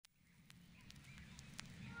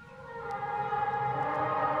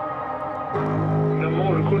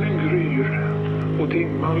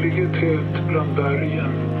Dimman ligger tät bland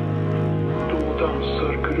bergen. Då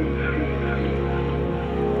dansar gruvfrun.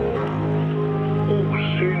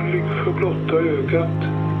 Osynlig för blotta ögat,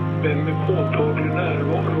 men med påtaglig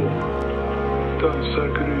närvaro, dansar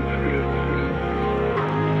gruvfrun.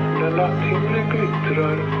 När natthimlen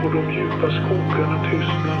glittrar och de djupa skogarna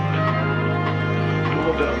tystnat,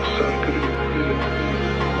 då dansar gruvfrun.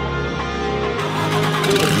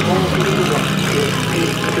 Påtaglig och vacker,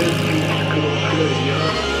 iklädd ljusgrå slöja,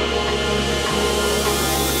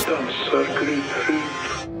 dansar gruvfrun.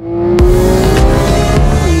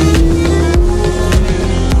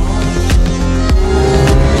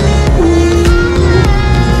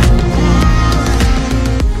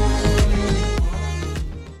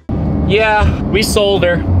 Yeah, we sold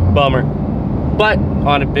her. Bummer. But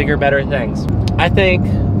on to bigger, better things. I think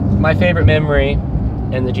my favorite memory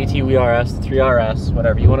in the Gt3rs, 3RS,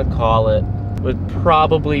 whatever you want to call it, would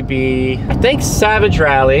probably be, I think, Savage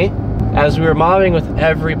Rally. As we were mobbing with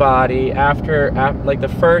everybody after like the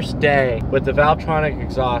first day with the Valvetronic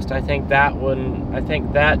exhaust, I think that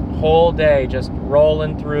whole day just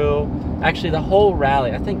rolling through, actually the whole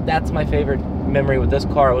rally, I think that's my favorite memory with this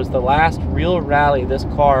car. It was the last real rally this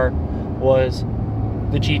car was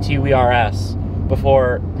the Gt3rs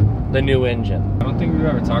before the new engine. I don't think we've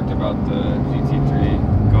ever talked about the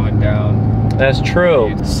GT3 going down. That's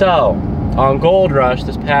true. So, on Gold Rush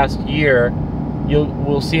this past year,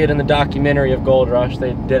 we'll see it in the documentary of Gold Rush.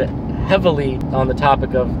 They did it heavily on the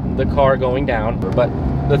topic of the car going down. But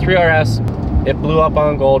the 3RS, it blew up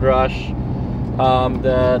on Gold Rush.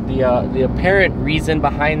 The apparent reason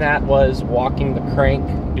behind that was walking the crank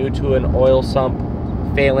due to an oil sump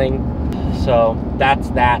failing. So that's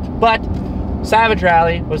that. But Savage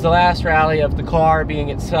Rally was the last rally of the car being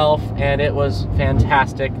itself, and it was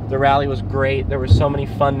fantastic. The rally was great. There were so many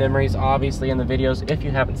fun memories, obviously, in the videos. If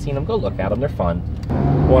you haven't seen them, go look at them. They're fun.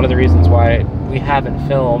 One of the reasons why we haven't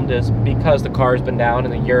filmed is because the car's been down,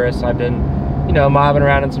 and the Urus, I've been, you know, mobbing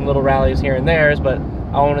around in some little rallies here and there, but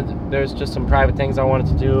there's just some private things I wanted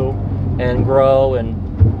to do and grow and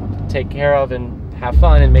take care of and have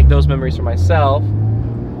fun and make those memories for myself.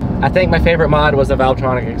 I think my favorite mod was the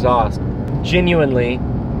Valvetronic exhaust. Genuinely,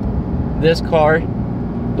 this car,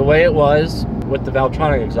 the way it was with the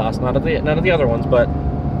Valvetronic exhaust, none of the other ones, but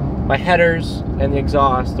my headers and the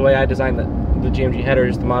exhaust, the way I designed the GMG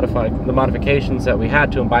headers, the modifications that we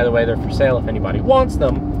had to them, by the way, they're for sale if anybody wants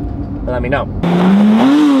them, then let me know.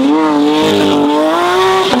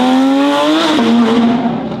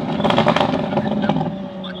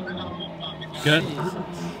 Good.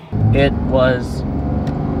 It was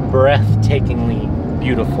breathtakingly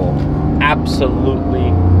beautiful.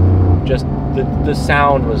 Absolutely, just the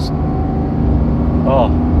sound was,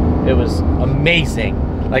 oh, it was amazing.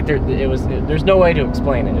 Like there's no way to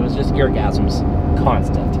explain it. It was just eargasms,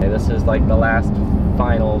 constant. Okay, this is like the last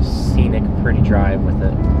final scenic pretty drive with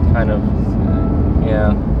it. Kind of,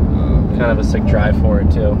 yeah, kind of a sick drive for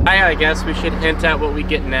it too. I guess we should hint at what we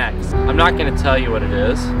get next. I'm not gonna tell you what it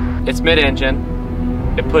is. It's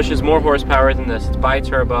mid-engine. It pushes more horsepower than this. It's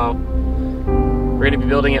bi-turbo. We're gonna be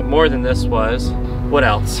building it more than this was. What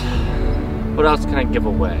else? What else can I give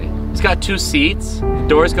away? It's got 2 seats. The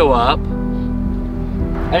doors go up.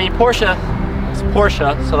 I mean, Porsche, it's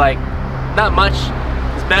Porsche, so like, not much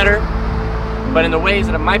is better, but in the ways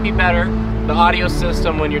that it might be better, the audio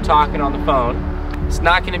system when you're talking on the phone, it's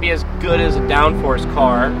not gonna be as good as a downforce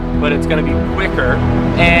car, but it's gonna be quicker,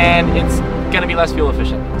 and it's gonna be less fuel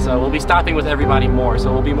efficient. So we'll be stopping with everybody more,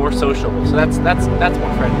 so we'll be more sociable. So that's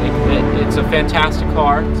more friendly. It's a fantastic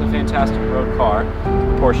car, it's a fantastic road car,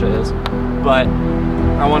 Porsche is, but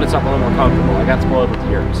I wanted something a little more comfortable. I got spoiled with the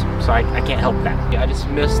Gt3rs, so I can't help that. Yeah, I just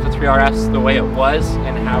miss the 3RS, the way it was,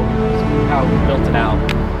 and how we built it out.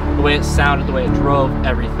 The way it sounded, the way it drove,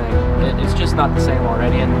 everything. It's just not the same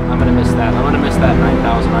already, and I'm gonna miss that. I'm gonna miss that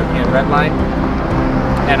 9,000 RPM red line,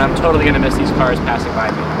 and I'm totally gonna miss these cars passing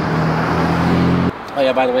by me. Oh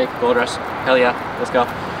yeah, by the way, Gold Rush, hell yeah, let's go.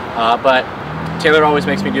 But Taylor always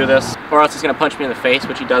makes me do this, or else he's gonna punch me in the face,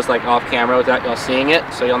 which he does like off camera without y'all seeing it,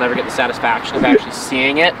 so you'll never get the satisfaction of actually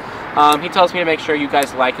seeing it. He tells me to make sure you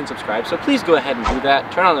guys like and subscribe, so please go ahead and do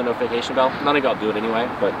that. Turn on the notification bell. None of y'all do it anyway,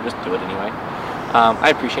 but just do it anyway. I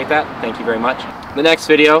appreciate that. Thank you very much. The next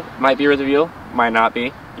video might be a review, might not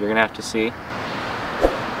be. You're gonna have to see.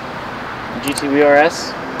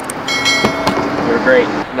 Gt3rs, they were great.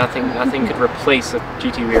 Nothing could replace a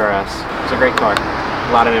Gt3rs. It's a great car.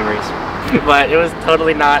 A lot of memories. But it was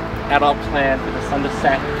totally not at all planned for the sun to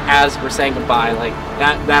set as we're saying goodbye. Like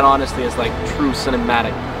that honestly is like true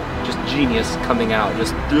cinematic, just genius coming out,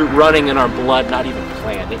 just running in our blood, not even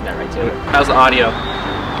planned. Ain't that right, Taylor? How's the audio?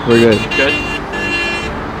 We're good. Good?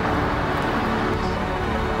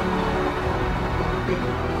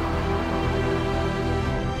 Gt3.